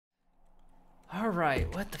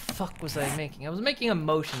Alright, what the fuck was I making? I was making a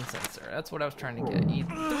motion sensor. That's what I was trying to get. Need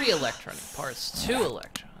 3 electronic parts, 2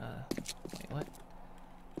 electron. Wait, what?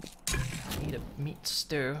 I need a meat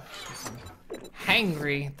stew. I'm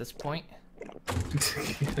hangry at this point.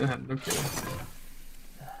 Yeah, no kidding.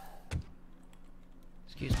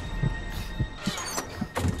 Excuse me.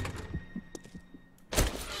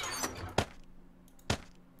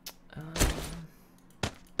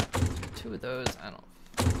 2 of those, I don't.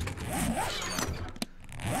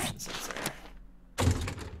 Motion sensor.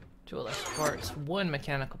 2 electric parts, 1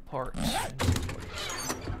 mechanical part. And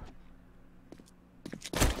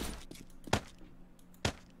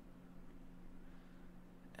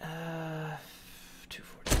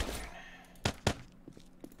 240.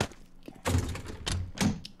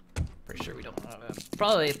 Pretty sure we don't have that.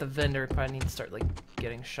 Probably at the vendor, probably need to start like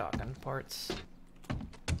getting shotgun parts.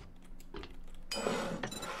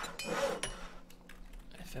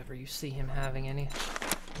 If ever you see him having any.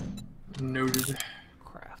 Noted.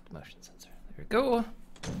 Craft motion sensor. There we go.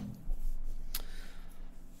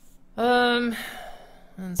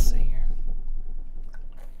 Let's see here.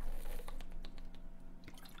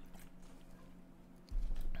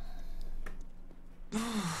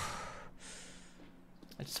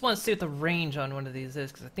 I just want to see what the range on one of these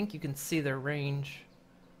is, because I think you can see their range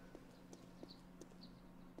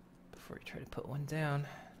before you try to put one down.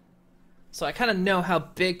 So I kind of know how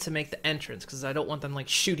big to make the entrance, because I don't want them like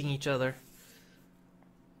shooting each other.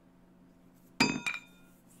 So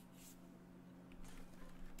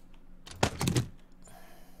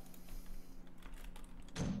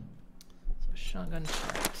shotgun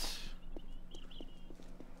part.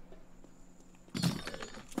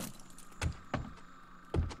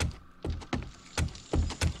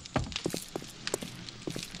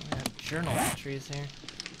 We have journal entries here.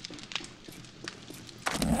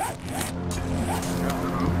 Let's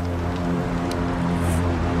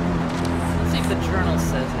see if the journal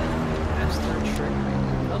says it. Master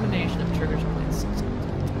triggering. Combination of triggers played 6 times.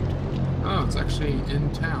 Oh, it's actually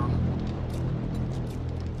in town.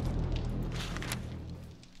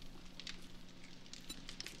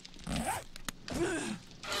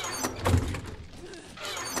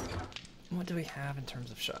 What do we have in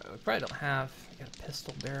terms of shotgun? We probably don't have. We got a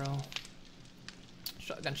pistol barrel.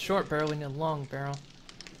 Shotgun short barrel, we need a long barrel.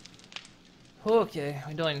 Okay,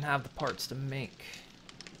 we don't even have the parts to make.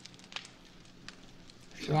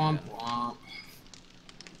 Womp womp.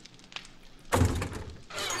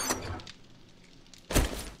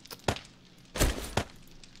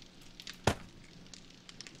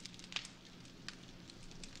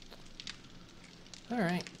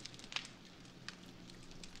 Alright.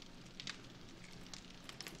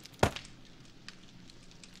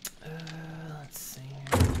 Let's see here.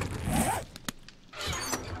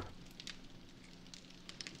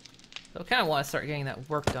 So I kind of want to start getting that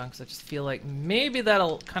work done, because I just feel like maybe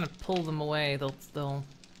that'll kind of pull them away. They'll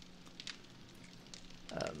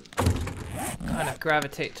kind of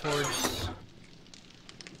gravitate towards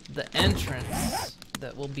the entrance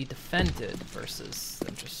that will be defended versus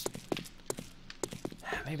them just...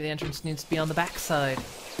 Maybe the entrance needs to be on the backside.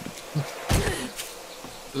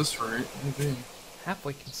 This rate, maybe.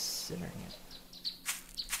 Halfway considering it.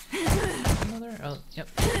 Another? Oh, yep.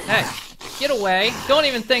 Hey, get away! Don't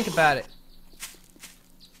even think about it.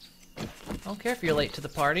 I don't care if you're late to the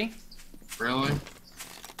party. Really? No,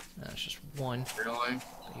 it's just one. Really?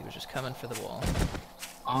 He was just coming for the wall.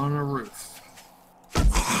 On a roof.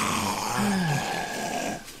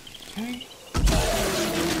 Okay.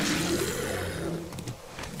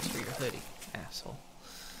 Thanks for your hoodie, asshole.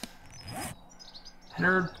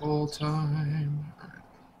 Nerd pull time.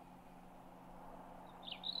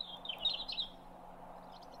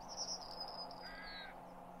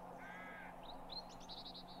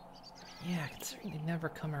 Yeah, considering they never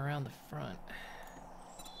come around the front.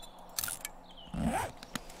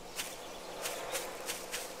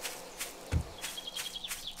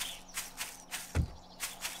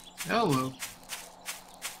 Hello.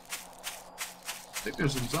 I think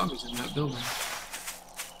there's some zombies in that building.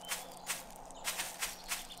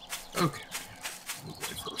 Okay. We'll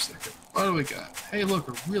wait for a second. What do we got? Hey, look,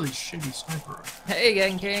 a really shitty sniper rifle. Hey,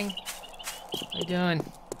 Gang King. How you doing?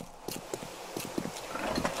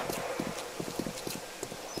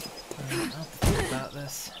 I'll think about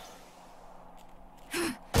this.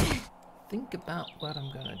 Think about what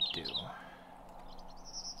I'm gonna do.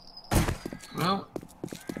 Well,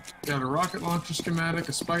 got a rocket launcher schematic,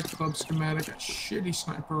 a spike club schematic, a shitty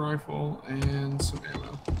sniper rifle, and some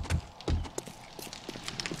ammo.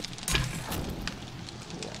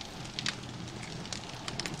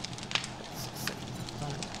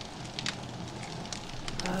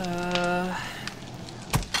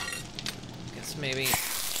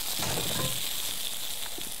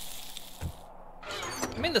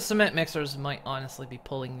 think the cement mixers might honestly be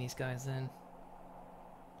pulling these guys in.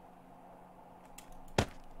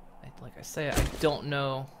 Like I say, I don't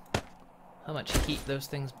know how much heat those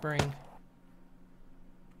things bring.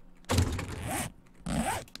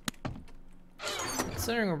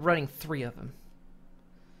 Considering we're running 3 of them,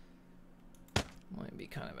 might be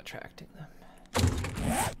kind of attracting them.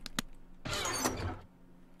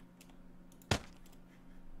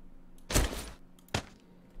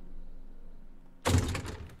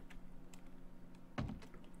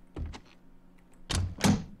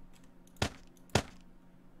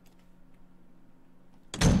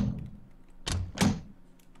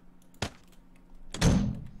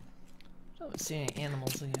 I don't see any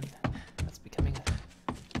animals again. That's becoming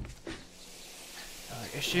another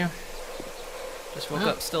issue. Just woke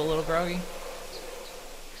up still a little groggy.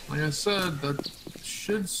 Like I said, that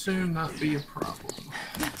should soon not be a problem.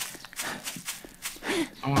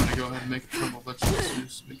 I want to go ahead and make a couple vegetable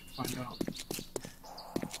stews so we can find out.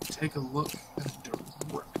 Take a look at a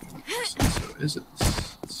direct comparison. So is it?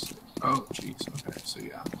 Oh, jeez. Okay, so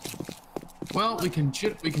yeah. Well, we can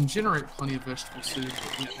generate plenty of vegetable stews,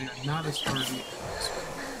 but yet they are not as hearty as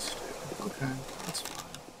stew. Okay, that's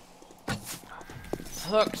fine.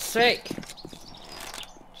 Fuck's sake!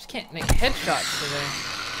 Just can't make headshots today.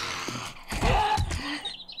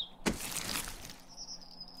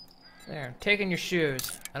 There, I'm taking your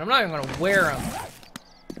shoes, and I'm not even gonna wear them.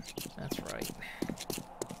 That's right.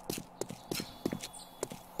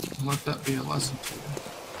 Let that be a lesson to you.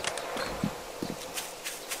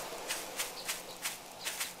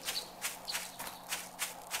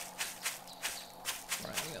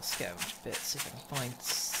 Scavenge bits, see if I can find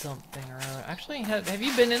something or other. Actually, have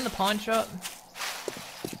you been in the pawn shop?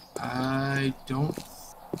 I don't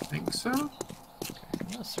think so. Okay, I'm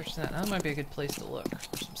gonna search that. That might be a good place to look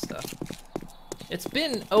for some stuff. It's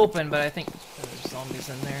been open, but I think there's zombies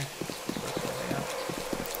in there.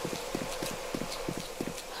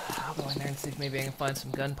 I'll go in there and see if maybe I can find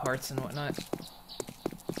some gun parts and whatnot.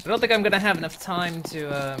 I don't think I'm gonna have enough time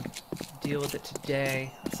to deal with it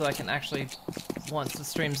today, so I can actually, once the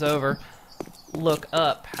stream's over, look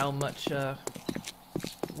up how much,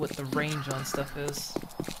 what the range on stuff is.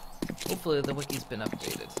 Hopefully the wiki's been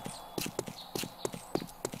updated.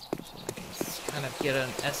 So I can kind of get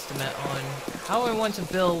an estimate on how I want to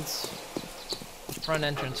build the front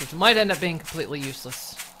entrance, which might end up being completely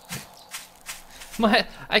useless.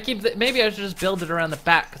 Maybe I should just build it around the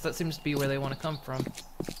back, because that seems to be where they want to come from.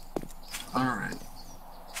 Alright.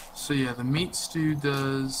 So yeah, the meat stew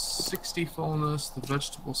does 60 fullness, the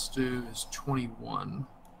vegetable stew is 21.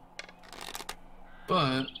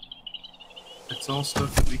 But it's all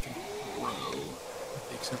stuff that we can grow, with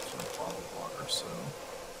the exception of bottled water, so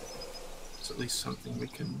it's at least something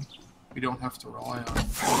we don't have to rely on to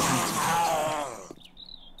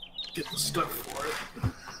get the stuff for it.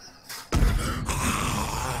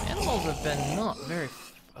 Animals have been not very...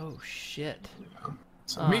 Oh, shit. Yeah.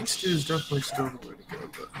 So meat stew is definitely still the way to go,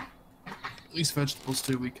 but at least vegetable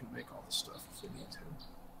stew we can make all the stuff if we need to.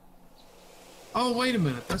 Oh, wait a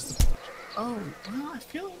minute, that's the... Oh, well, I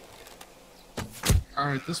feel like...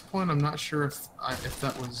 Alright, at this point I'm not sure if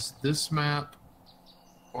that was this map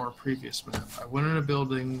or a previous map. I went in a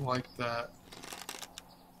building like that,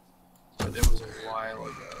 but it was a while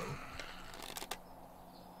ago.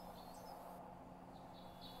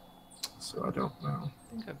 So I don't know.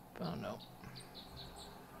 I don't know.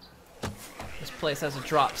 This place has a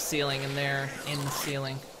drop ceiling in there, in the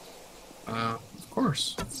ceiling. Of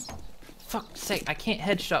course. Fuck's sake, I can't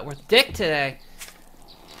headshot worth dick today.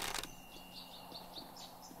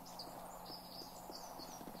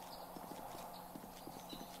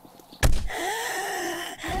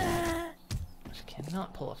 I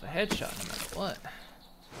cannot pull off a headshot no matter what.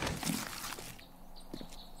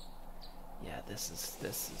 Yeah, this is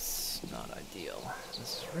not ideal.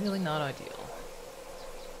 This is really not ideal.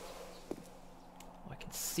 Oh, I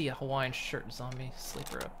can see a Hawaiian shirt zombie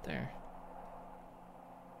sleeper up there.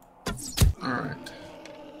 Alright.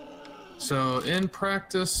 So in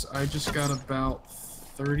practice, I just got about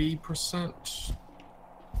 30%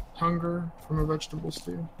 hunger from a vegetable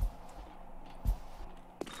stew.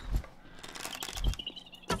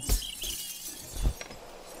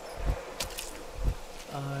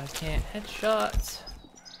 I can't headshot.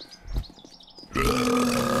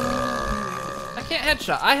 I can't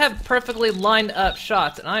headshot. I have perfectly lined up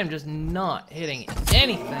shots and I'm just not hitting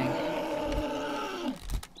anything.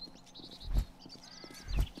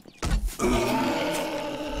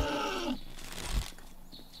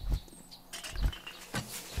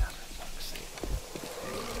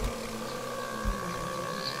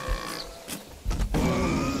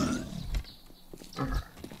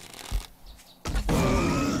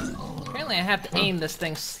 have to aim this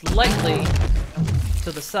thing slightly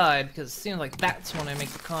to the side, because it seems like that's when I make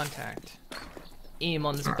the contact. Aim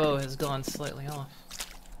on this bow has gone slightly off.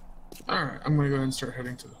 Alright, I'm gonna go ahead and start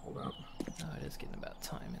heading to the holdout. Oh, it is getting about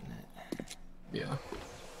time, isn't it? Yeah.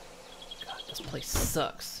 God, this place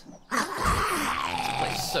sucks. This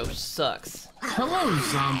place so sucks. Hello,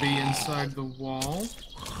 zombie inside the wall.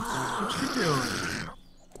 What you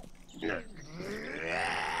doing?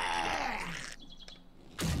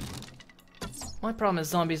 My problem is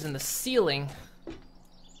zombies in the ceiling.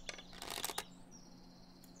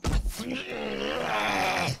 Do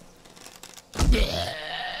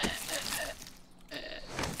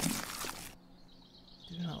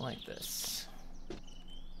not like this.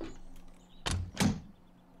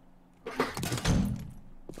 Oh,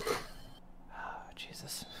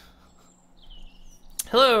 Jesus.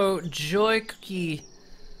 Hello, Joy Cookie.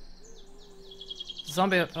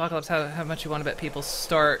 Zombie apocalypse, how much you want to bet people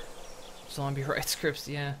start zombie rights groups?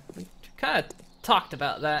 Yeah, we kind of talked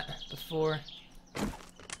about that before.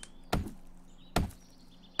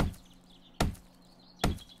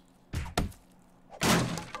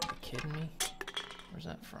 Kidding me? Where's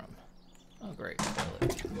that from? Oh, great.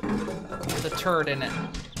 Toilet. With a turd in it.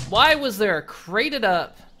 Why was there a crated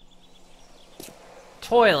up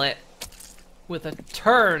toilet with a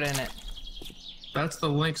turd in it? That's the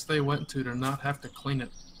lengths they went to not have to clean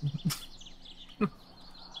it.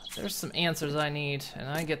 There's some answers I need, and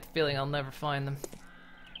I get the feeling I'll never find them.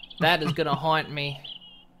 That is gonna haunt me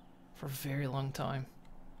for a very long time.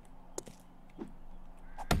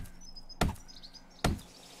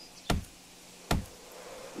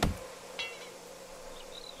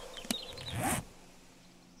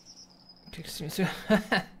 Excuse me.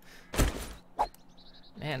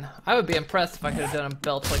 Man, I would be impressed if I could have done a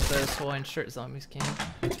belt like those Hawaiian shirt zombies came.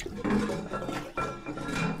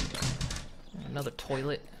 Another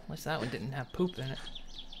toilet. At least that one didn't have poop in it.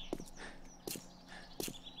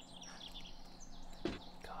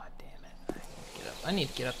 God damn it. I need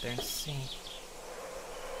to get up there and see.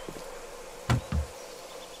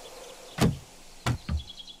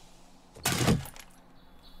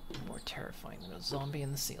 More terrifying than a zombie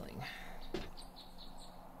in the ceiling.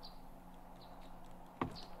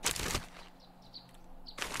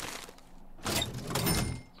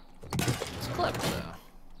 It's clever though.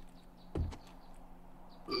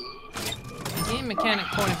 Game mechanic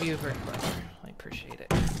point of view, very clever. I appreciate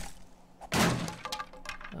it.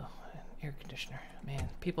 Oh, an air conditioner. Man,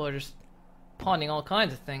 people are just pawning all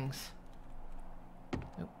kinds of things.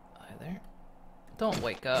 Oh, hi there. Don't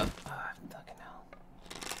wake up. Ah, fucking hell.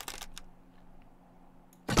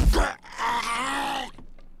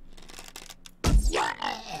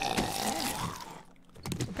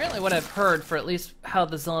 Apparently what I've heard for at least how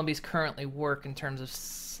the zombies currently work in terms of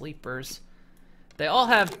sleepers, they all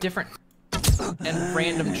have different and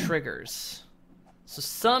random triggers. So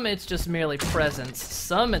some it's just merely presence,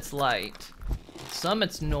 some it's light, some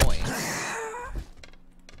it's noise.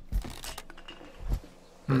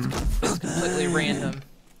 It's completely random.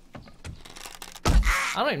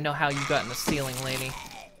 I don't even know how you got in the ceiling, lady.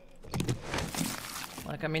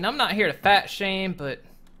 Like, I mean, I'm not here to fat shame, but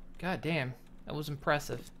goddamn, that was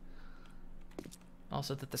impressive.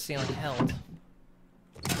 Also that the ceiling held.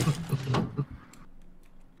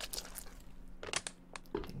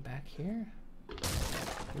 Back here.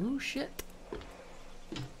 Ooh, shit.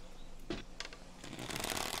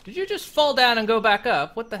 Did you just fall down and go back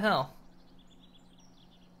up? What the hell?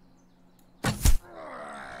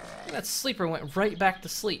 That sleeper went right back to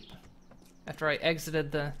sleep after I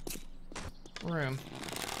exited the room.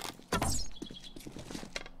 Oh,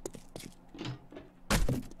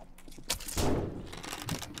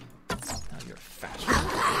 you're fat.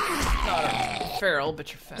 Not a feral,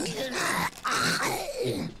 but you're fat.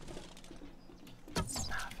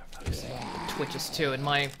 Twitches too, and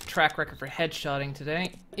my track record for headshotting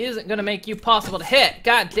today isn't gonna make you possible to hit.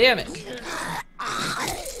 God damn it!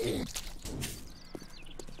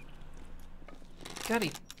 God,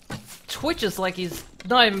 he twitches like he's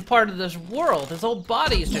not even part of this world. His whole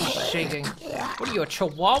body is just shaking. What are you, a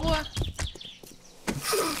chihuahua?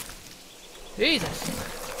 Jesus.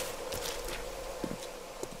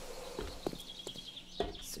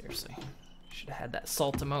 Seriously. Should have had that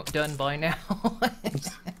salt emote done by now.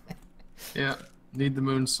 Yeah, need the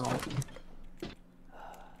moon salt.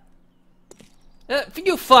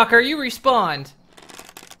 You fucker, you respawned.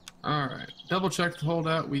 Alright, double check the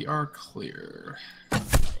holdout, we are clear.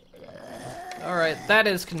 Alright, that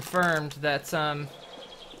is confirmed that,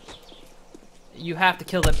 you have to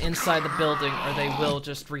kill them inside the building or they will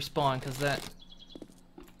just respawn, because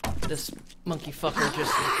this monkey fucker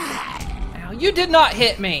just... Ow, you did not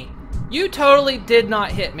hit me! You totally did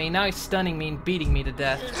not hit me. Now he's stunning me and beating me to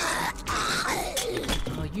death.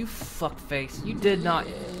 Oh, you fuckface. You did not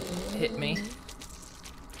hit me.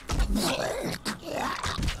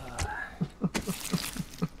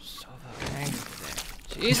 So fucking angry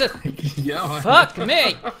today. Jesus! Yeah. Fuck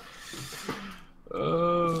me!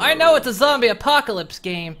 I know it's a zombie apocalypse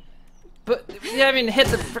game, but we haven't even hit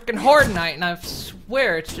the freaking horde night, and I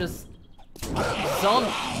swear it's just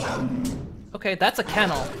zombie. Okay, that's a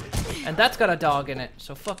kennel, and that's got a dog in it.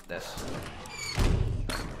 So fuck this.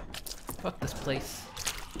 Fuck this place.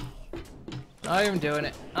 Not even doing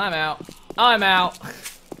it. I'm out. I'm out.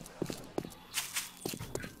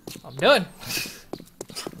 I'm doing.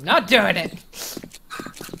 Not doing it.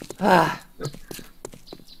 Ah.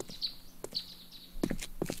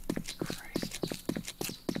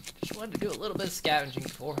 Just wanted to do a little bit of scavenging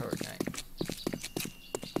before horde night.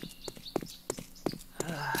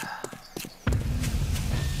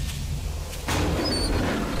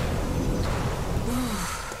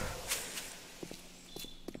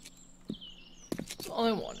 That's all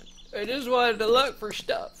I wanted. I just wanted to look for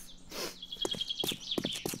stuff.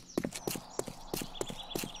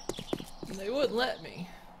 And they wouldn't let me.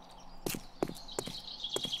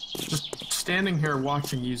 Just standing here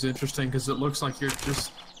watching you is interesting because it looks like you're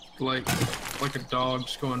just like a dog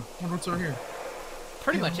just going, oh, what's over here?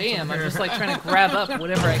 Pretty much am. I'm just like trying to grab up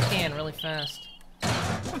whatever I can really fast.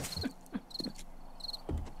 But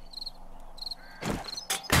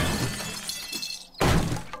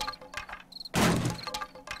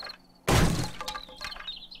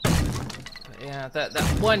yeah, that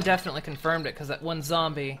one definitely confirmed it, because that one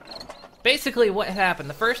zombie... Basically what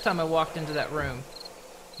happened, the first time I walked into that room,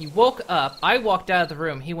 he woke up, I walked out of the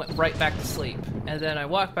room, he went right back to sleep. And then I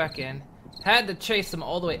walked back in, had to chase him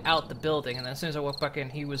all the way out the building, and then as soon as I walked back in,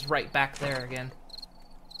 he was right back there again.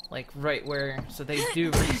 Like, right where... So they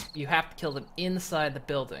do... You have to kill them inside the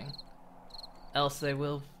building. Else they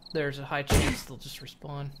will... There's a high chance they'll just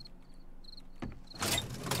respawn.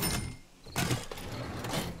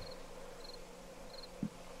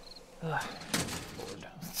 Ugh. Lord.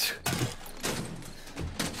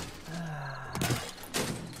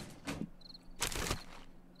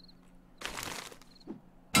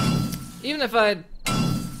 Even if I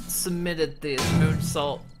submitted the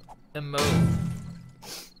moonsault emote,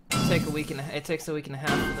 it takes a week and a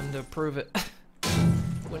half for them to approve it.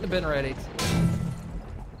 Wouldn't have been ready.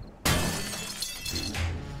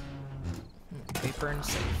 Paper and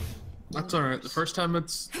safe. That's alright. The first time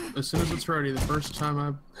as soon as it's ready, the first time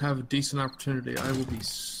I have a decent opportunity, I will be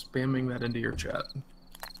spamming that into your chat.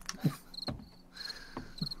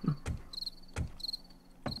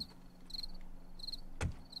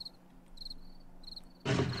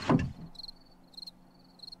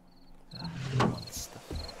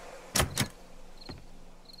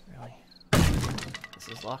 Really? This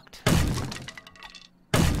is locked.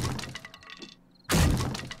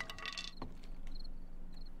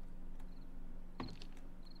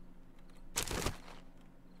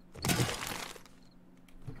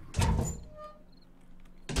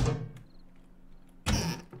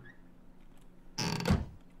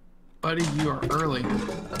 Buddy, you are early.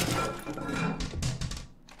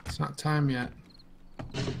 It's not time yet.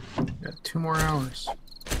 You got 2 more hours.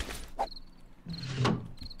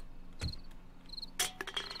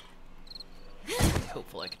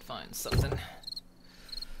 Hopefully I could find something.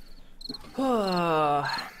 So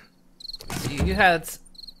you had some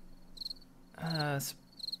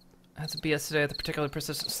BS today with a particularly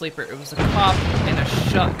persistent sleeper. It was a cop and a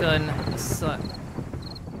shotgun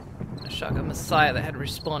messiah that had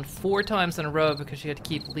respawned 4 times in a row because she had to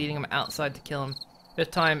keep leading him outside to kill him. This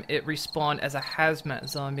time it respawned as a hazmat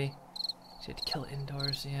zombie. She had to kill it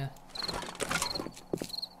indoors, yeah.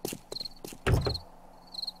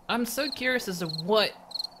 I'm so curious as to what...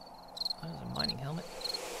 Oh, there's a mining helmet.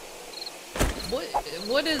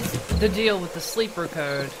 What is the deal with the sleeper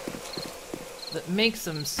code that makes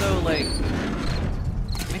them so, like...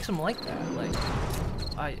 Makes them like that? Like,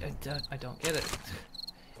 I don't get it.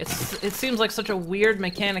 It seems like such a weird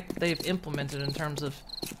mechanic that they've implemented in terms of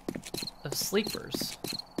sleepers.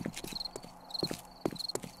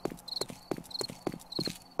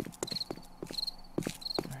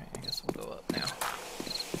 Alright, I guess we'll go up now.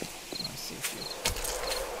 Let's see if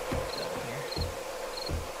you've done here.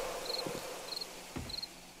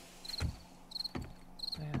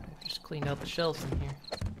 Yeah, they've just cleaned out the shelves in here.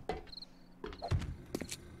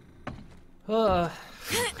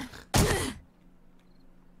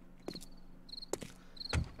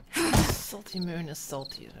 Salty Moon is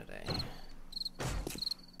salty today.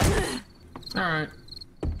 Alright.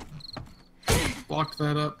 blocked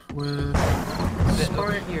that up with Bit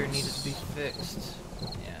over spikes. here needed to be fixed.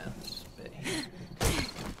 Yeah, this bit here.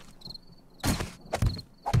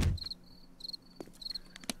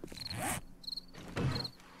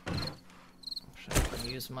 Wish I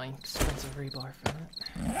could use my expensive rebar for that.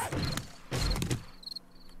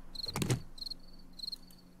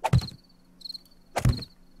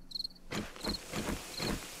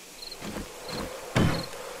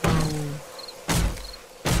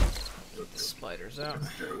 Spiders out.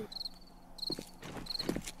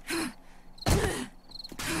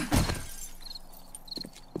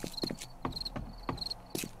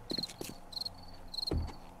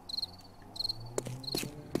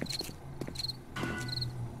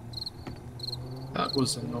 That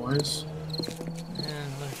was a noise.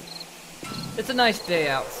 And it's a nice day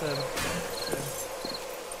out, so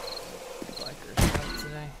bikers out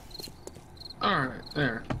today. Alright,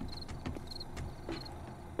 there.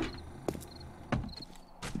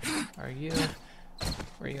 Are you?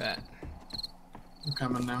 Where are you at? I'm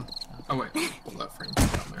coming now. Oh wait, pull that frame down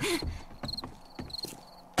there.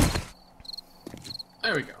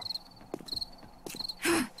 There we go.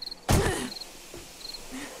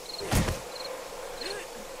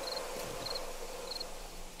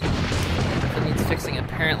 It needs fixing.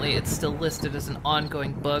 Apparently, it's still listed as an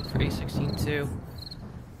ongoing bug for A16.2.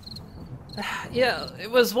 Yeah, it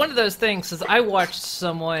was one of those things. Cause I watched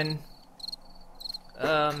someone.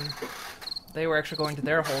 They were actually going to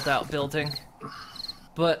their holdout building,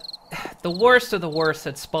 but the worst of the worst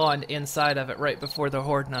had spawned inside of it right before the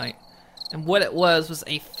Horde Night. And what it was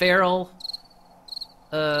a feral,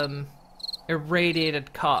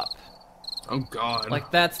 irradiated cop. Oh god.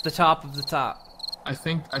 Like, that's the top of the top. I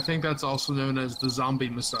think that's also known as the zombie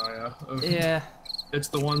messiah. Yeah. It's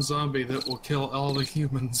the one zombie that will kill all the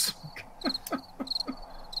humans.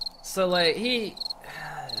 So, like,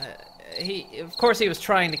 of course he was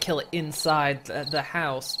trying to kill it inside the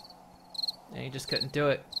house, and he just couldn't do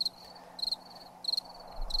it.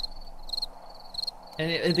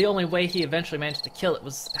 And the only way he eventually managed to kill it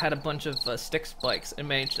was had a bunch of stick spikes and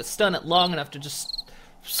managed to stun it long enough to just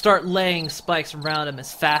start laying spikes around him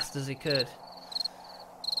as fast as he could.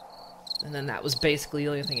 And then that was basically the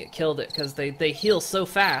only thing that killed it, because they heal so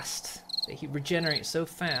fast, they regenerate so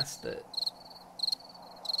fast that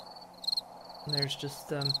there's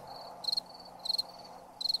just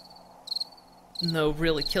no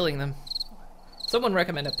really killing them. Someone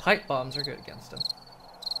recommended pipe bombs are good against them,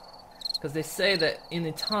 because they say that in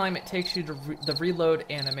the time it takes you to the reload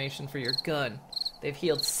animation for your gun, they've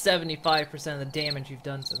healed 75% of the damage you've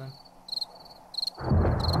done to them.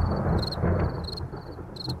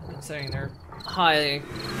 Considering they're high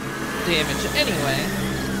damage anyway.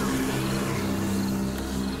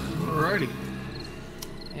 Alrighty.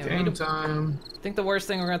 Yeah, Game time. I think the worst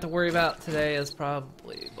thing we're going to have to worry about today is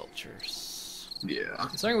probably vultures. Yeah.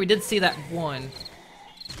 Considering we did see that one.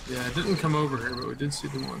 Yeah, it didn't come over here, but we did see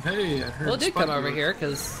the one. Hey, I heard Well, it did Spike come over do it. here,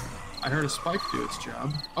 because... I heard a spike do its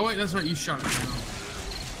job. Oh wait, that's right, you shot it.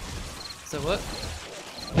 So what?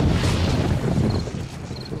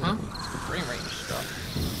 Huh? Frame range stuff.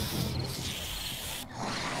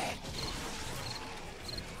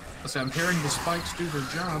 I said, I'm hearing the spikes do their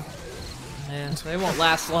job. Yeah, they won't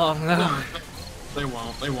last long, though. They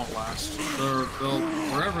won't. They won't last. They'll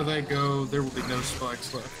wherever they go, there will be no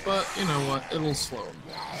spikes left. But you know what? It'll slow them.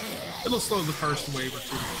 It'll slow the first wave or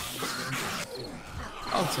two.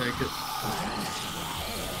 I'll take it.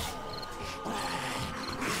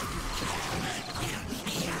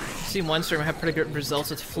 I've seen one streamer have pretty good results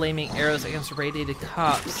with flaming arrows against radiated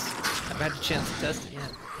cops. Haven't had a chance to test it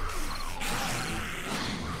yet.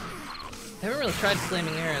 I haven't really tried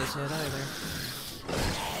flaming arrows yet either.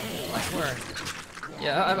 It might work.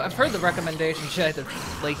 Yeah, I've heard the recommendation, Jay, to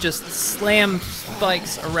like just slam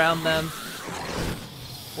spikes around them,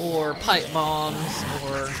 or pipe bombs,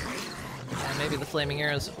 or yeah, maybe the flaming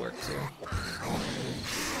arrows would work too.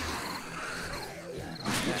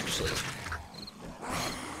 Actually,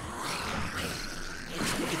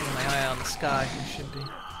 keeping my eye on the sky, I should be.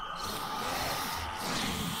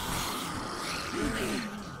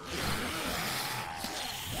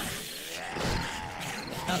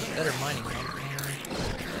 Found a better mining run.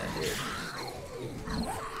 Yeah, dude.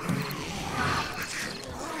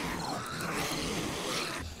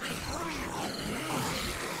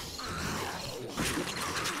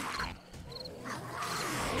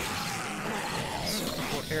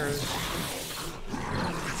 More arrows.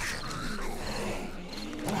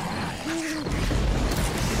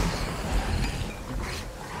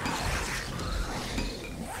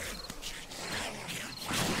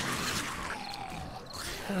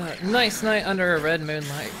 Nice night under a red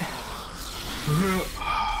moonlight.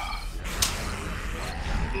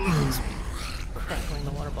 Crackling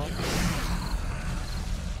the water ball.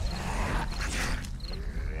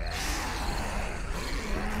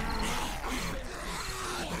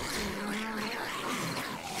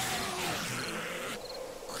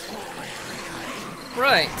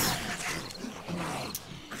 Right.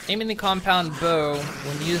 Aiming the compound bow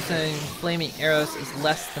when using flaming arrows is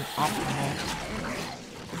less than optimal.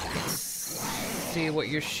 Let's see what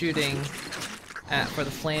you're shooting at for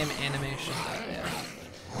the flame animation. Yeah.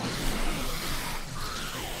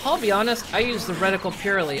 I'll be honest, I use the reticle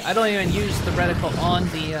purely. I don't even use the reticle on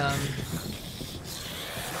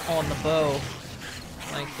the bow.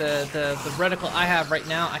 Like the reticle I have right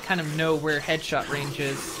now, I kind of know where headshot range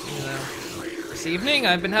is, you know. This evening,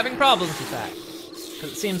 I've been having problems with that.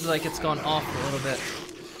 Because it seems like it's gone off a little bit.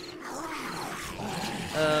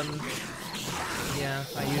 Yeah,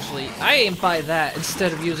 I aim by that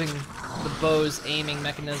instead of using the bow's aiming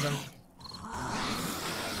mechanism.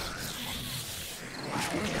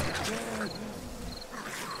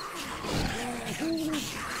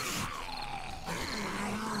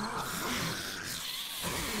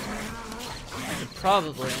 I could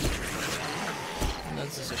probably...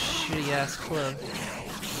 This is a shitty ass club.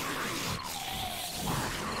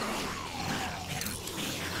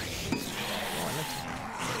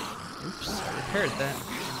 Oops, I repaired that.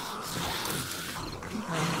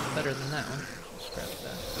 Better than that one. Scrap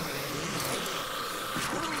that.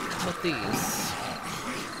 How about these?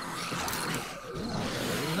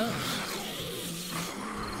 Better than those. Scrap those.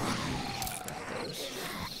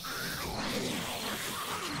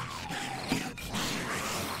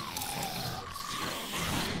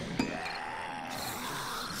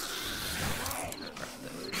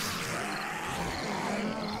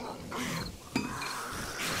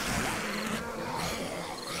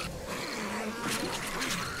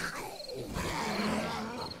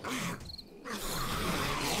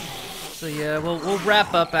 So yeah, we'll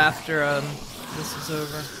wrap up after this is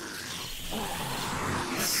over.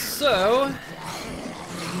 So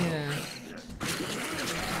yeah.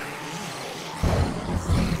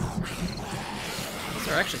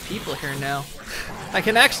 There are actually people here now. I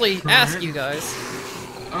can actually ask you guys.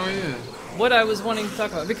 Oh yeah. What I was wanting to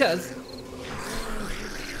talk about, because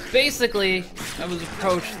basically I was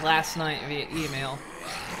approached last night via email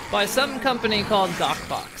by some company called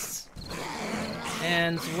DocBox.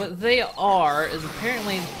 And what they are is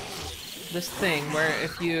apparently this thing where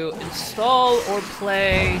if you install or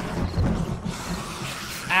play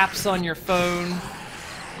apps on your phone,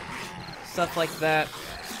 stuff like that,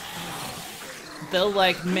 they'll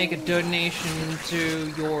like make a donation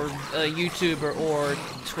to your YouTuber or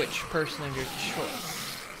Twitch person of your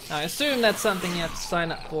choice. Now I assume that's something you have to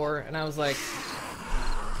sign up for, and I was like,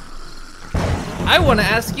 I want to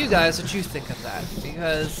ask you guys what you think of that,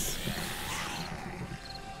 because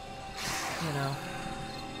you know,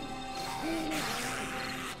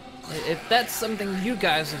 if that's something you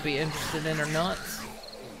guys would be interested in or not.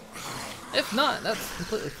 If not, that's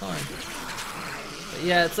completely fine. But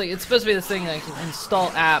yeah, it's like, it's supposed to be this thing like install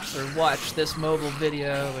apps or watch this mobile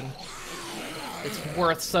video and it's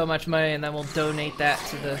worth so much money, and then we'll donate that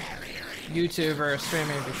to the YouTuber or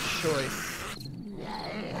streamer of your choice.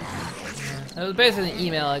 Yeah, that was basically an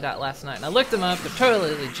email I got last night, and I looked them up, they're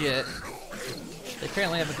totally legit. They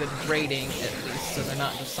apparently have a good rating, at least, so they're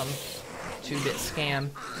not just some 2-bit scam.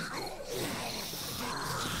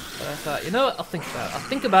 But I thought, you know what, I'll think about it. I'll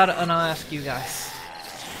think about it and I'll ask you guys.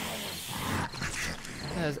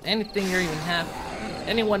 Because anything you're even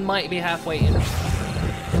anyone might be halfway interested.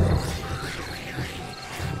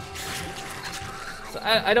 So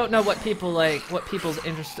I don't know what people like, what people's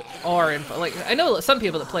interests are in. Like, I know some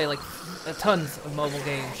people that play like tons of mobile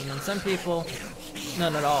games, and then some people,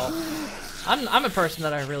 none at all. I'm a person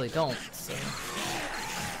that I really don't, so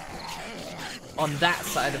on that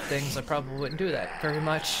side of things I probably wouldn't do that very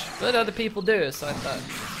much, but other people do, so I thought,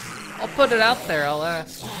 I'll put it out there, I'll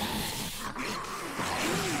ask.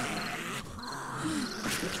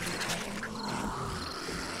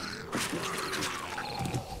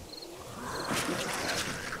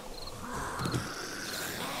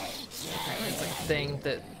 It's like a thing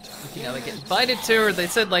that, you know, they get invited to, or they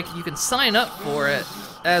said like you can sign up for it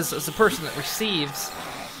as a person that receives,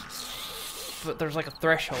 but there's like a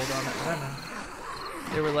threshold on it. I don't know.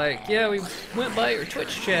 They were like, yeah, we went by your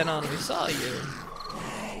Twitch channel and we saw you.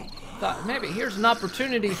 Thought maybe here's an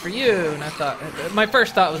opportunity for you, and I thought, my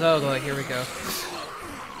first thought was, oh boy, here we go.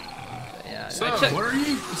 But yeah. So what are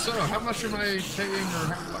you? So how much am I paying,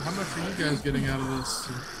 or how much are you guys getting out of this?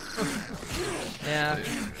 Yeah.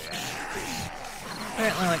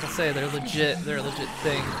 Apparently, like I say, they're legit. They're a legit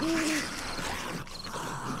thing.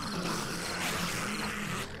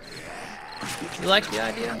 You like the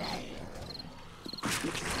idea?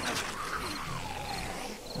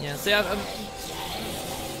 Yeah, see,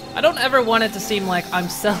 I don't ever want it to seem like I'm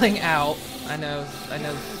selling out. I know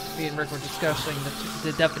me and Rick were discussing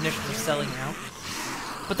the definition of selling out.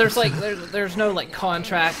 But there's like, there's no like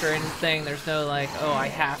contract or anything. There's no like, oh, I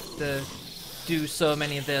have to do so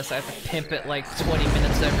many of this. I have to pimp it like 20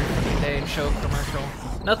 minutes every fucking day and show a commercial.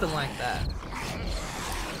 Nothing like that.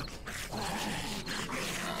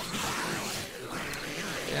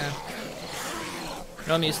 Yeah.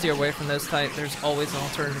 Normally you steer away from those type. There's always an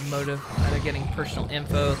alternative motive. Either getting personal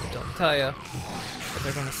info that don't tell you, but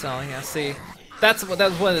they're gonna sell. Yeah, see, that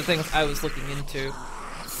was one of the things I was looking into.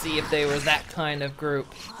 See if they were that kind of group.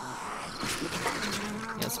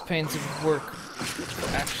 Yes, pains of work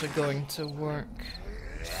are actually going to work.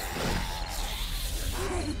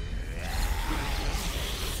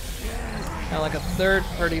 Kind of like a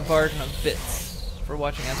third-party version of bits for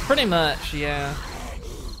watching ads. Pretty much, yeah.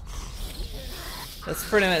 That's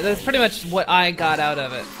pretty much what I got out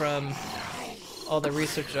of it from all the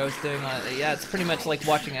research I was doing on it. Yeah, it's pretty much like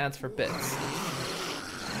watching ads for bits.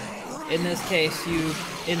 In this case, you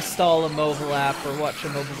install a mobile app or watch a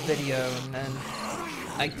mobile video, and then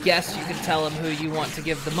I guess you can tell them who you want to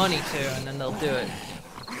give the money to, and then they'll do it.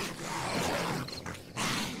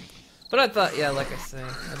 But I thought, yeah, like I say,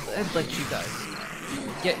 I'd let you guys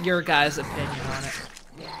get your guys' opinion on it.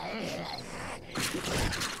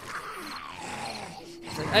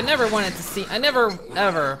 I never wanted to see, I never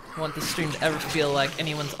ever want the stream to ever feel like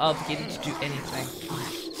anyone's obligated to do anything.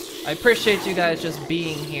 I appreciate you guys just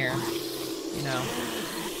being here, you know.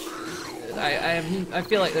 I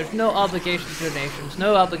feel like there's no obligations to donations,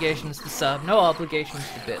 no obligations to sub, no obligations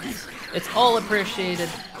to bits. It's all appreciated,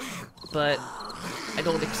 but I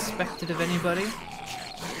don't expect it of anybody.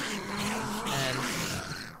 And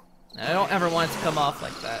I don't ever want it to come off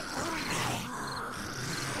like that.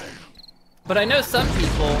 But I know some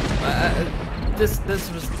people, this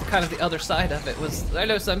was kind of the other side of it, was I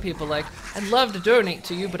know some people like, I'd love to donate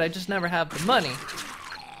to you, but I just never have the money.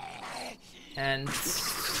 And,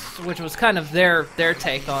 which was kind of their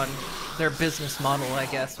take on their business model, I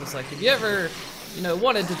guess, was like, if you ever, you know,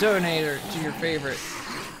 wanted to donate or to your favorite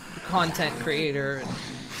content creator,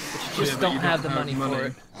 but you just don't have the money for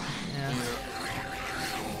it. Yeah.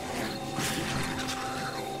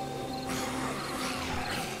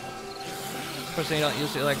 Of course, you don't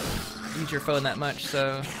usually like use your phone that much,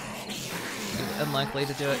 so you're unlikely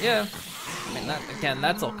to do it. Yeah, I mean that again.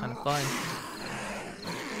 That's all kind of fine.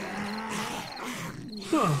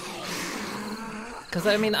 Cause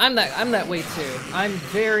I mean I'm that way too. I'm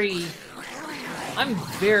very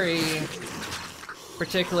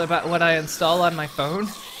particular about what I install on my phone.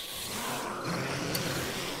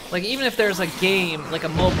 Like, even if there's a game, like a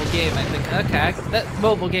mobile game, I think, okay, that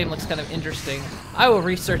mobile game looks kind of interesting. I will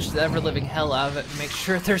research the ever-living hell out of it and make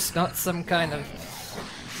sure there's not some kind of,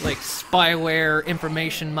 like, spyware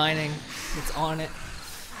information mining that's on it.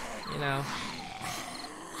 You know.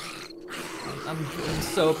 I'm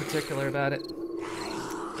so particular about it.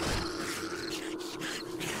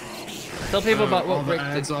 Tell people about what all the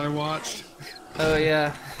ads I watched. Oh,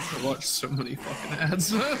 yeah. I watched so many fucking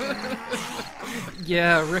ads.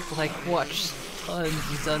 Yeah, Rick like watched tons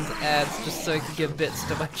and tons of ads just so he could give bits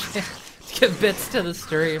to my channel, to give bits to the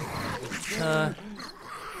stream. I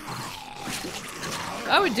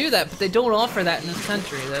would do that, but they don't offer that in this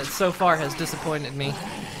country. That so far has disappointed me.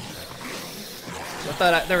 I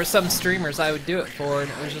thought there were some streamers I would do it for, and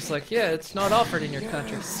it was just like, yeah, it's not offered in your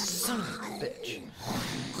country. Son of a bitch.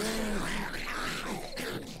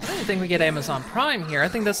 I don't think we get Amazon Prime here. I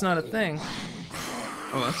think that's not a thing.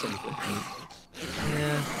 Oh, that's something.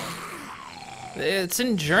 Yeah. It's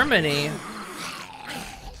in Germany.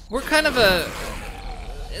 We're kind of a...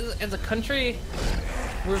 As a country,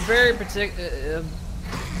 we're very particular...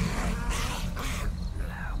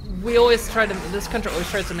 we always try to... This country always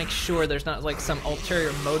tries to make sure there's not, like, some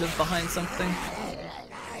ulterior motive behind something.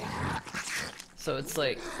 So it's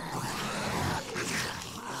like...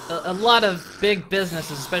 A lot of big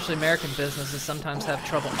businesses, especially American businesses, sometimes have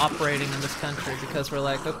trouble operating in this country because we're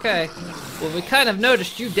like, okay, well, we kind of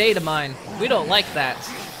noticed you data mine. We don't like that.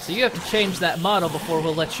 So you have to change that model before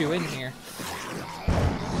we'll let you in here.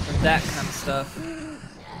 Or that kind of stuff.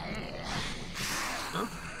 Huh?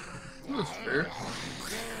 That's fair.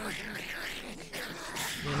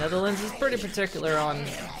 The Netherlands is pretty particular on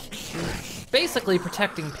basically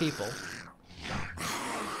protecting people.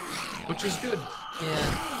 Which is good.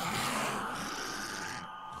 Yeah.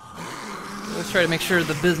 Let's try to make sure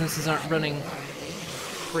the businesses aren't running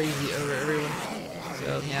crazy over everyone.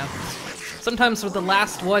 So, yeah. Sometimes we're the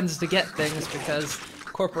last ones to get things because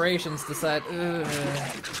corporations decide,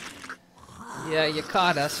 yeah, you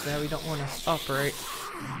caught us, now we don't want to operate.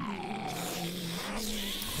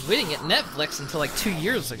 We didn't get Netflix until like 2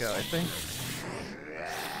 years ago, I think.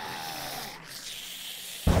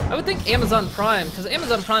 I would think Amazon Prime, because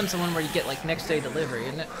Amazon Prime's the one where you get like next day delivery,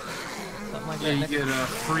 isn't it? Something like that. Yeah, you get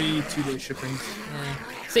free 2-day shipping. Yeah.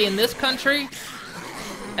 See, in this country,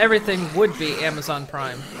 everything would be Amazon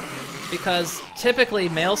Prime. Because typically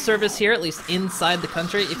mail service here, at least inside the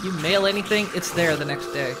country, if you mail anything, it's there the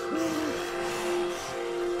next day.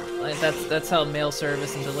 Like that's how mail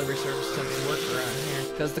service and delivery service tend to work around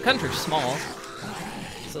here. Because the country's small.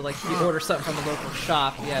 So like if you order something from the local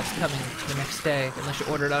shop, yeah, it's coming the next day, unless you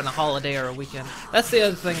order it on a holiday or a weekend. That's the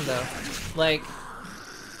other thing though. Like,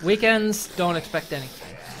 weekends, don't expect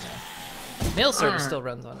anything. Mail service still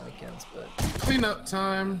runs on weekends, but... Cleanup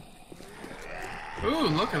time. Ooh,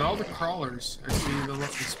 look at all the crawlers. I see the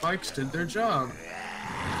spikes did their job.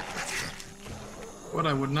 What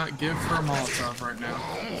I would not give for a Molotov right now.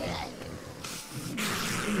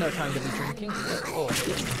 No time to be drinking. Oh.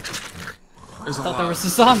 There's a I thought lot. there was a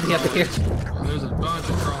zombie up here. There's a bunch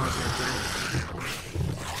of crawlers right there.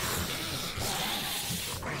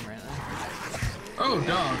 Oh,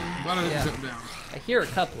 dog. Why did it jump down? I hear a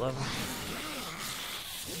couple of them.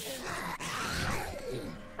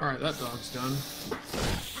 Alright, that dog's done.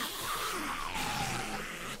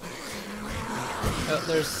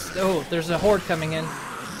 Oh, there's a horde coming in.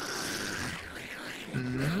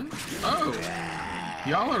 Mm-hmm. Oh!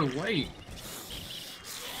 Y'all are late.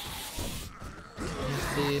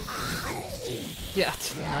 Yeah,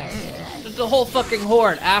 nice. There's a whole fucking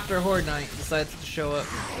horde after Horde Night decides to show up.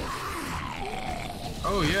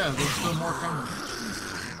 Oh yeah, there's still more coming.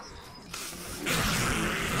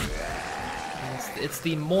 It's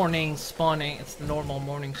the morning spawning. It's the normal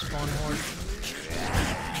morning spawn horde.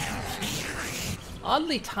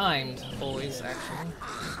 Oddly timed, always actually.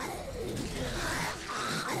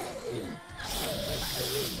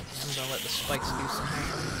 I'm gonna let the spikes do something.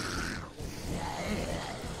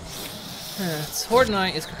 It's Horde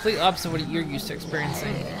Night is complete opposite of what you're used to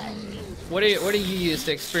experiencing. What are you used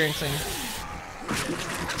to experiencing?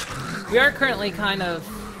 We are currently kind of,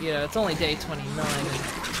 it's only day 29. And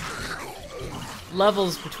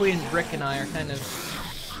levels between Rick and I are kind of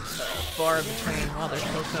far in between. Wow, they're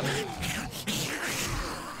still coming.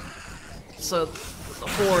 So the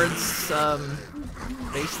hordes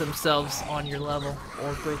base themselves on your level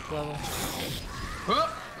or group level. Oh,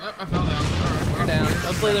 I fell down. Alright, You're down.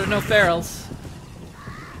 Hopefully there's no ferals.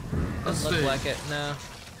 Let's Doesn't look see. like it, no.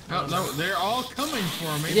 Oh, no, they're all coming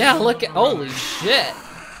for me. Yeah, look at, holy shit!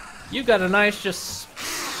 You got a nice just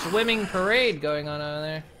swimming parade going on over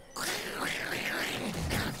there.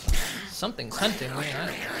 Something's hunting me.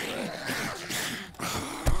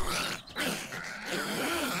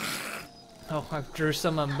 Oh, I drew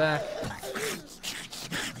some of them back.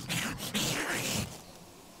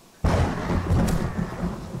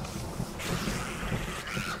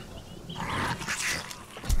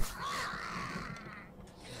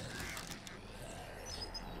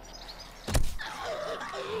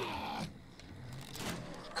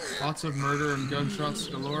 Lots of murder and gunshots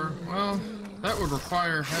galore. Well, that would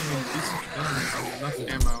require having decent guns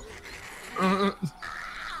and enough ammo.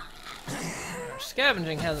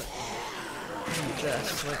 Scavenging hasn't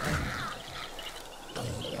just lately.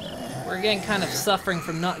 We're again kind of suffering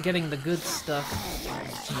from not getting the good stuff.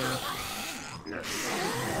 Yeah.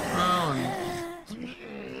 Well,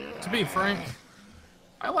 and to be frank,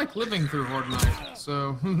 I like living through Horde Night,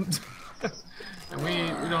 so... And we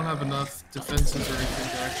don't have enough defenses or anything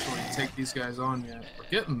to actually take these guys on yet. We're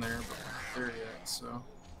getting there, but we're not there yet, so...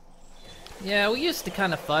 Yeah, we used to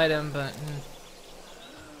kind of fight them, but...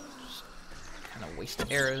 kind of waste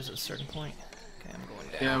arrows at a certain point. Okay, I'm going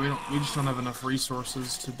down. Yeah, we just don't have enough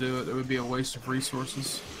resources to do it. It would be a waste of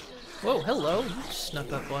resources. Whoa, hello, you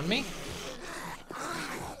snuck up on me.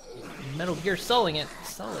 Metal Gear Solid it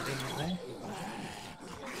there.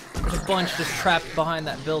 There's a bunch just trapped behind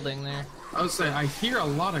that building there. I would say I hear a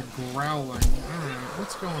lot of growling. Alright,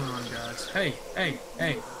 what's going on, guys? Hey, hey,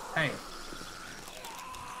 hey, hey.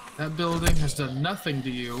 That building has done nothing to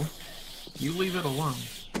you. You leave it alone.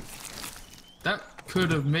 That could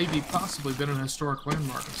have maybe possibly been an historic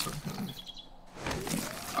landmark at some point.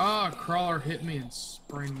 Ah, a crawler hit me and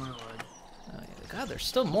sprained my leg. Oh, yeah. God, there's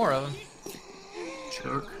still more of them.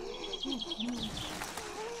 Jerk.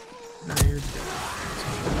 Now you're dead.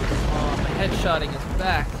 Oh, my headshotting is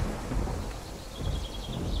back.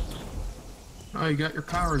 Oh, you got your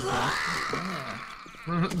powers back.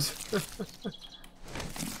 Yeah.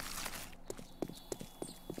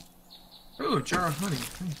 Ooh, a jar of honey.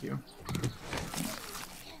 Thank you.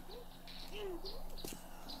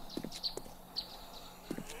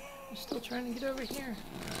 You still trying to get over here?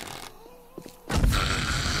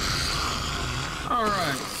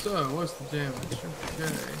 Alright, so what's the damage?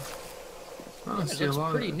 Okay. I don't see a It's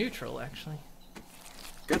lot pretty of it. neutral, actually.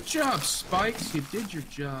 Good job, Spikes. You did your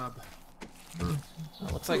job. Oh,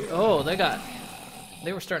 looks like,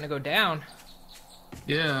 they were starting to go down.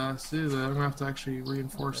 Yeah, I see that. I'm gonna have to actually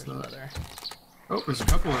reinforce that. Another. Oh, there's a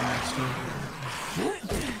couple in there still.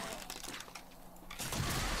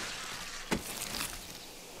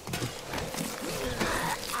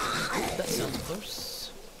 That sounds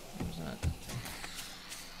close. Where's that?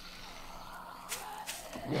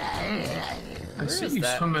 I see you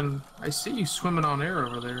swimming. I see you swimming on air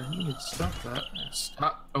over there. You need to stop that.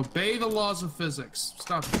 Stop. Obey the laws of physics.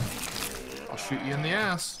 Stop it. I'll shoot you in the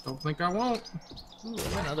ass. Don't think I won't. Ooh,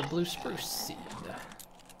 another blue spruce seed.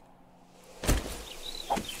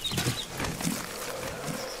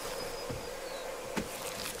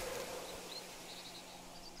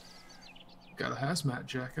 Got a hazmat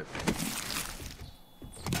jacket.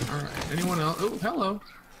 Alright, anyone else? Oh, hello.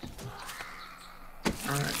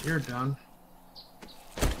 Alright, you're done.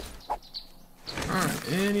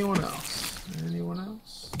 Alright, anyone else? Anyone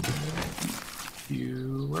else?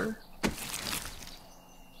 Fewer.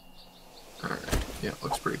 Alright, yeah,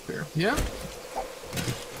 looks pretty clear. Yeah?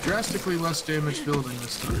 Drastically less damage building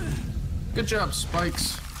this time. Good job,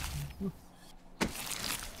 Spikes.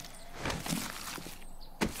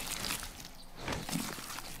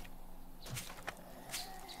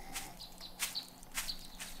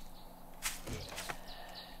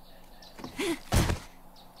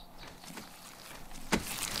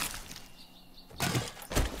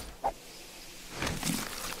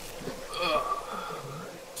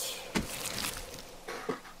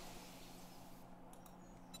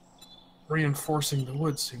 Reinforcing the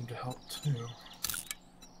wood seemed to help too.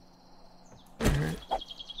 Alright.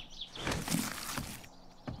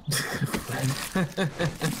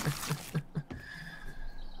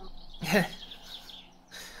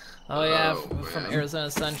 Oh yeah, Oh, from man. Arizona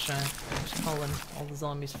Sunshine. Just calling all the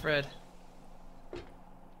zombies Fred.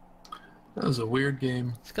 That was a weird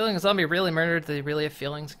game. Is killing a zombie really murdered? Do they really have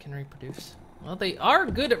feelings and can reproduce? Well, they are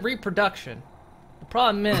good at reproduction. The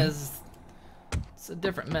problem is, it's a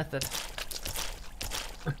different method.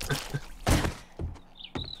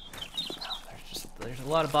 There's a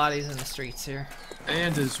lot of bodies in the streets here.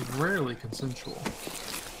 And is rarely consensual.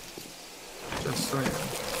 Just saying.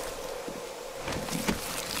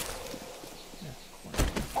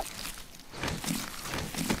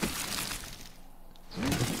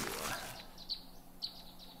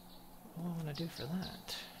 What am I gonna do for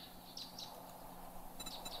that?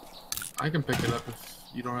 I can pick it up if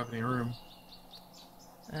you don't have any room.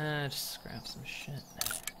 Just grab some shit.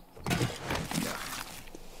 Yeah.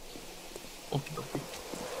 Okie dokie.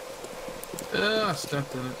 I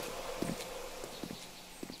stepped in it.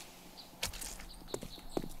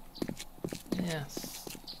 Yes.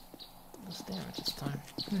 Less damage this time.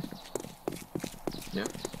 Yep.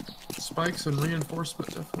 Spikes and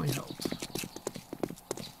reinforcement definitely helped.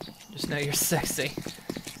 Just know you're sexy.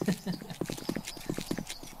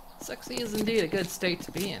 Sexy is indeed a good state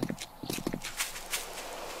to be in.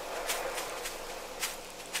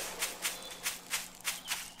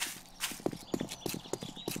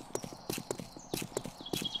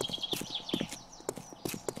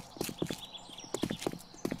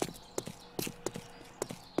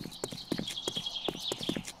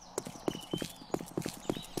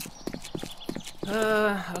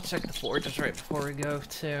 I'll check the forges right before we go,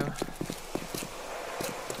 too. Just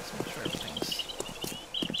make sure everything's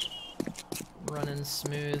running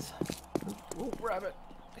smooth. Ooh, rabbit!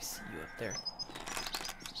 I see you up there.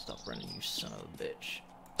 Stop running, you son of a bitch.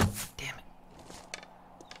 Damn it.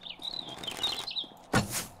 I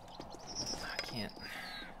can't.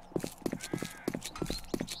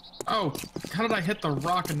 Oh, how did I hit the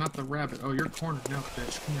rock and not the rabbit? Oh, you're cornered now,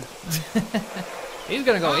 bitch. Come here. He's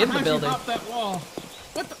gonna go in the how'd building. You hop that wall.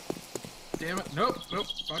 What the? Damn it. Nope, nope.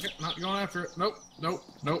 Fuck it. Not going after it. Nope, nope,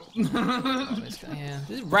 nope. Yeah,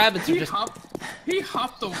 these rabbits are just... He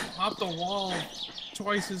hopped the wall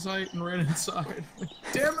twice his height and ran inside.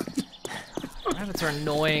 Damn it. Rabbits are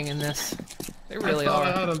annoying in this. They really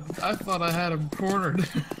are. I thought I had him cornered.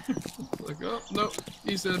 Like, oh, nope.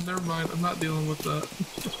 He said, never mind. I'm not dealing with that.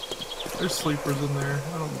 There's sleepers in there.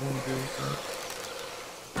 I don't want to deal with that.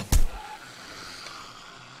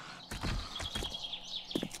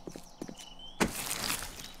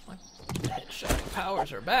 Headshot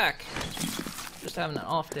powers are back. Just having an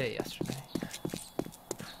off day yesterday.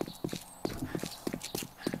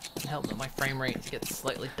 Doesn't help that my frame rate gets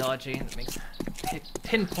slightly dodgy and it makes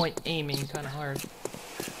pinpoint aiming kind of hard.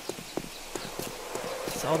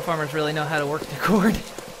 farmers. All the farmers really know how to work the cord.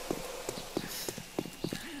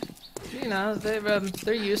 You know,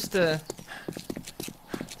 they're used to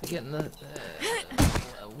getting the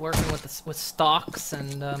working with stocks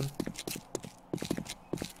and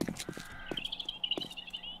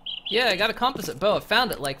yeah, I got a composite bow. I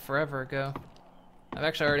found it like forever ago. I've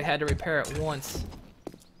actually already had to repair it once.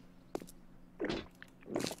 Out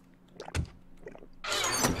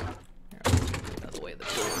of the way of the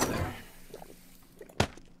door there.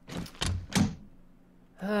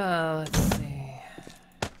 Let's see.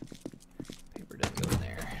 Paper doesn't go in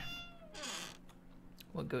there.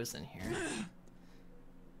 What goes in here?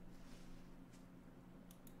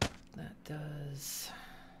 That does.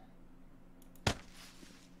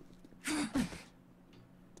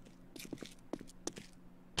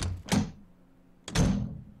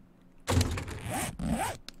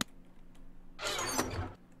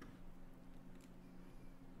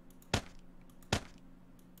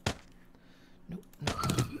 Nope, nope.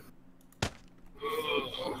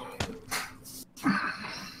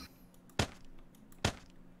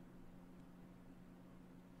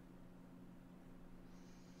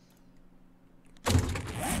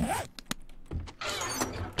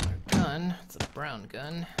 Gun. It's a brown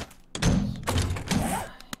gun.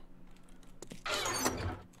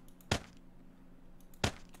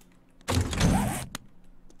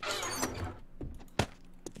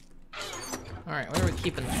 Alright, where are we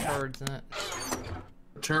keeping the turds in it?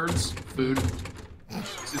 Turds? Food.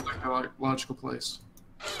 Seems like a logical place.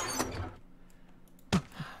 I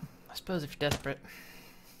suppose if you're desperate.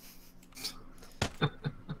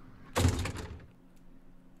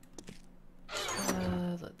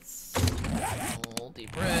 Let's... moldy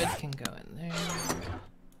bread can go in there.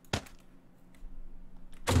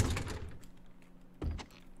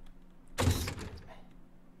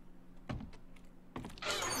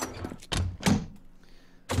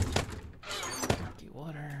 Empty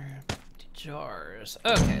water, empty jars.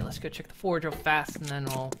 Okay, let's go check the forge real fast and then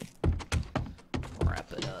we'll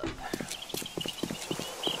wrap it up.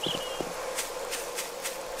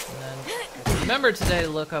 And then remember today to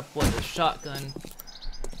look up what the shotgun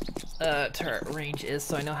turret range is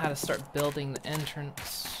so I know how to start building the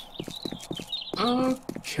entrance.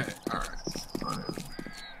 Okay, alright.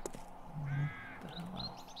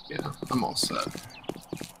 Yeah, I'm all set.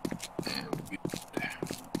 And we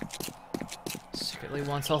Secretly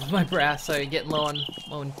wants all of my brass, so I get low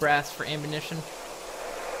on brass for ammunition.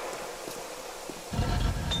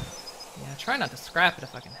 Yeah, I try not to scrap it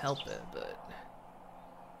if I can help it, but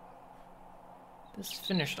this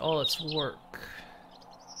finished all its work.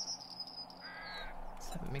 Let's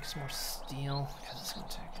have it make some more steel, because it's gonna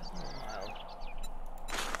take a little while.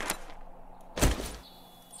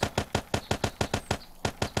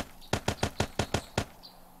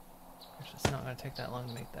 It's not going to take that long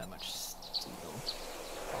to make that much steel.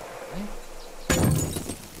 Probably.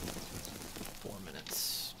 4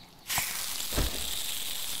 minutes.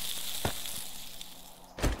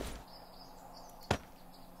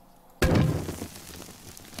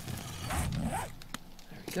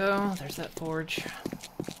 There we go. There's that forge.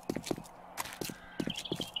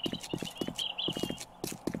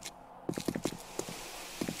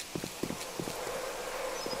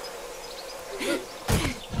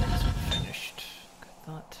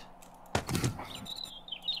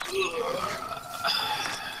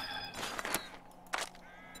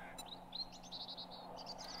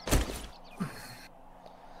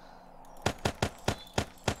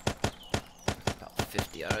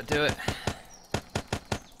 Do it.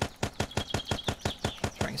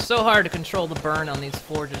 Trying so hard to control the burn on these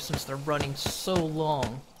forges since they're running so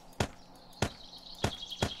long.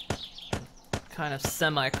 Kind of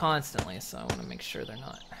semi-constantly, so I want to make sure they're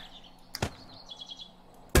not.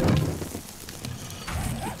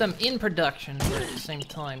 Keep them in production, but at the same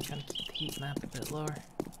time, kind of keep the heat map a bit lower.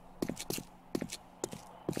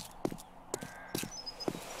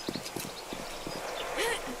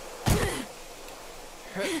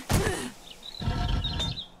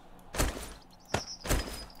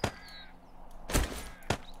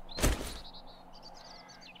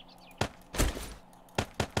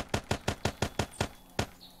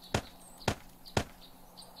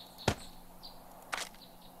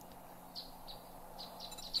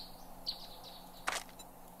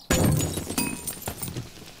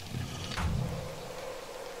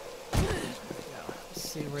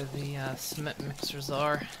 See where the cement mixers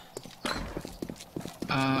are.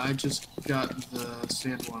 I just got the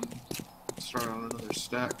sand one started on another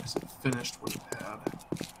stack because it finished what it had.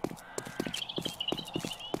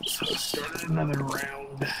 So I started another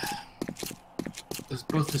round.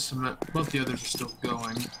 Both the others are still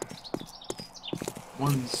going.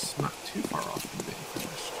 one's not too far off from being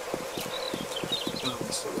finished. So that'll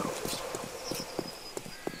just...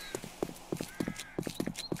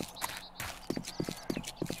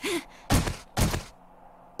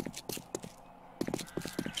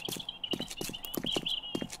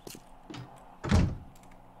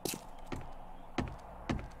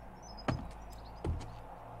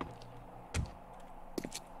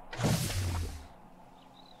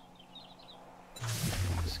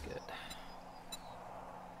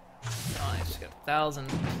 Nice, got 1,000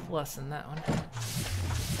 plus in that one. Do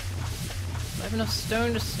I have enough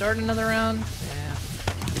stone to start another round? Yeah,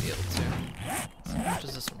 I'll be able to. So how much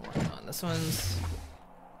is this one working on? This one's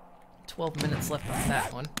 12 minutes left on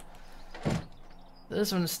that one.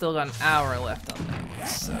 This one's still got an hour left on that one,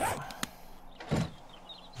 so... Go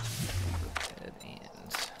ahead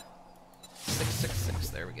and... 666,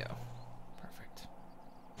 there we go. Perfect.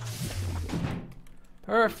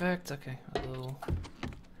 Perfect, okay.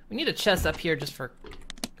 We need a chest up here just for...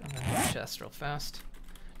 I'm gonna need a chest real fast.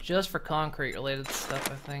 Just for concrete related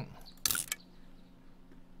stuff, I think.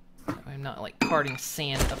 I'm not like carting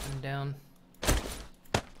sand up and down.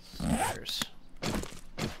 So there's...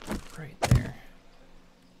 right there.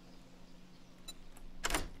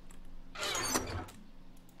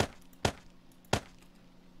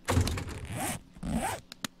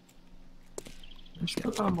 Just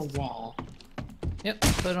put it on the wall. Yep,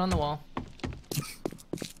 put it on the wall.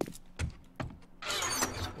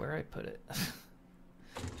 Where I put it.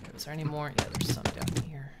 Is there any more? Yeah, there's some down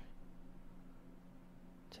here.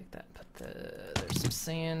 Take that and put the... There's some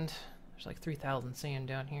sand. There's like 3,000 sand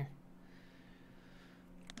down here.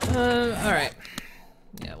 Alright.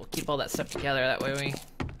 Yeah, we'll keep all that stuff together. That way we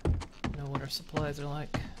know what our supplies are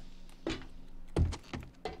like.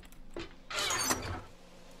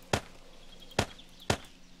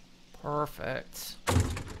 Perfect.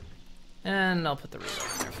 And I'll put the reload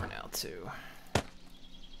in there for now, too.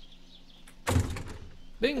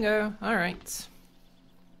 Bingo! Alright.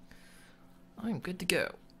 I'm good to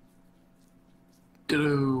go.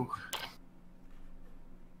 Ditto.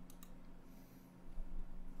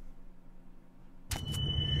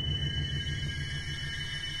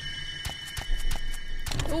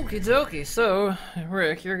 Okie dokie, so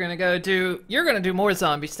Rick, you're gonna do more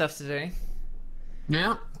zombie stuff today.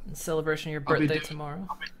 Yeah. In celebration of your birthday tomorrow.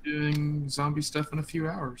 I'll be doing zombie stuff in a few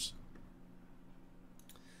hours.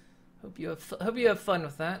 Hope you have fun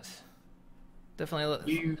with that.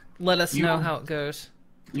 Definitely let us know how it goes.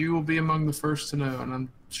 You will be among the first to know, and I'm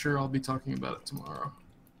sure I'll be talking about it tomorrow.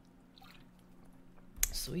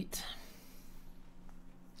 Sweet.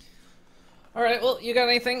 All right. Well, you got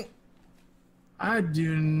anything? I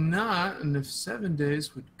do not, and if 7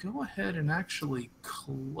 days would go ahead and actually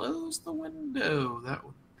close the window, that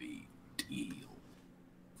would be deal.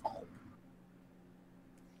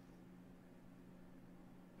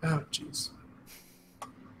 Oh, jeez.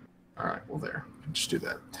 All right, well, there. Just do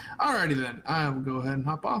that. Alrighty then. I will go ahead and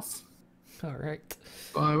hop off. All right.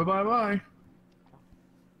 Bye, bye, bye, bye.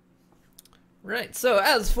 Right. So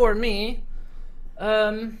as for me,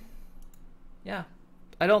 yeah,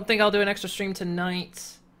 I don't think I'll do an extra stream tonight,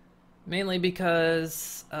 mainly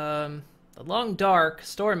because the Long Dark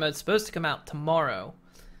story mode is supposed to come out tomorrow.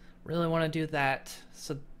 Really want to do that,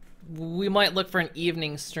 so we might look for an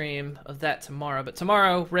evening stream of that tomorrow. But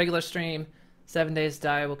tomorrow, regular stream, 7 Days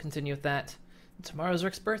Die, we'll continue with that. And tomorrow's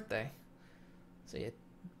Rick's birthday, so yeah,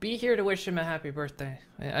 be here to wish him a happy birthday.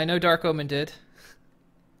 I know Dark Omen did,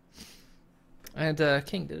 and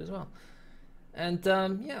King did as well. And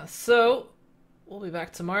yeah, so we'll be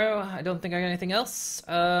back tomorrow. I don't think I got anything else.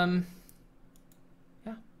 Yeah,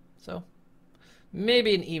 so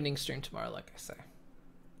maybe an evening stream tomorrow, like I say.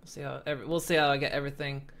 We'll see how I get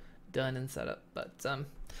everything done and set up. But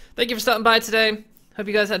thank you for stopping by today. Hope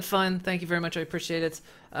you guys had fun. Thank you very much. I appreciate it.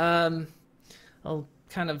 I'll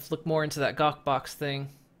kind of look more into that Gawk box thing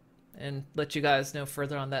and let you guys know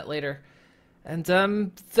further on that later. And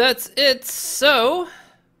that's it. So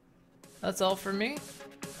that's all for me.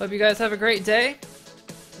 Hope you guys have a great day.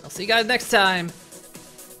 I'll see you guys next time.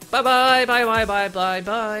 Bye bye. Bye bye bye bye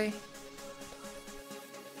bye.